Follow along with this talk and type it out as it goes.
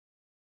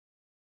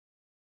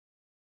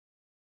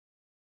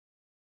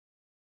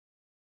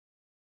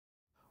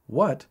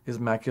What is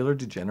macular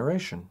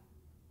degeneration?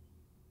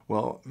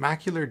 Well,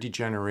 macular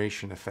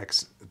degeneration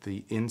affects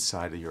the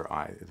inside of your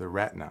eye, the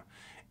retina,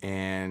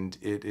 and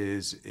it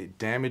is a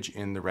damage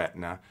in the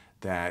retina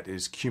that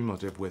is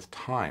cumulative with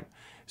time.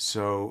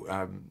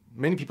 So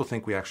many people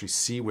think we actually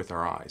see with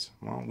our eyes.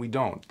 Well, we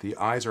don't. The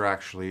eyes are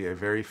actually a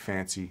very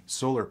fancy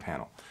solar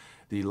panel.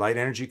 The light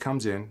energy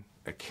comes in,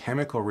 a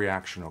chemical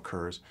reaction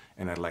occurs,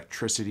 and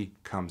electricity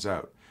comes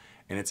out.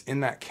 And it's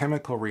in that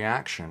chemical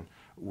reaction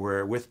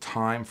where with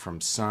time from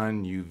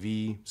sun,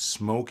 UV,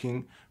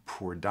 smoking,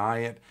 poor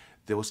diet,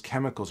 those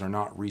chemicals are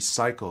not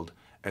recycled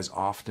as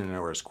often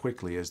or as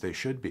quickly as they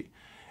should be.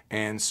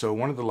 And so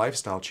one of the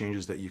lifestyle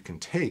changes that you can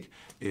take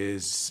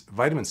is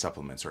vitamin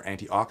supplements or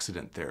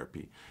antioxidant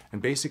therapy.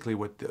 And basically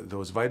what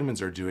those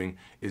vitamins are doing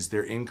is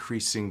they're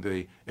increasing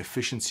the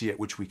efficiency at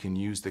which we can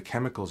use the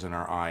chemicals in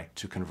our eye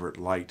to convert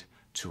light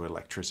to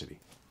electricity.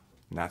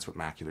 And that's what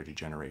macular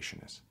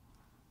degeneration is.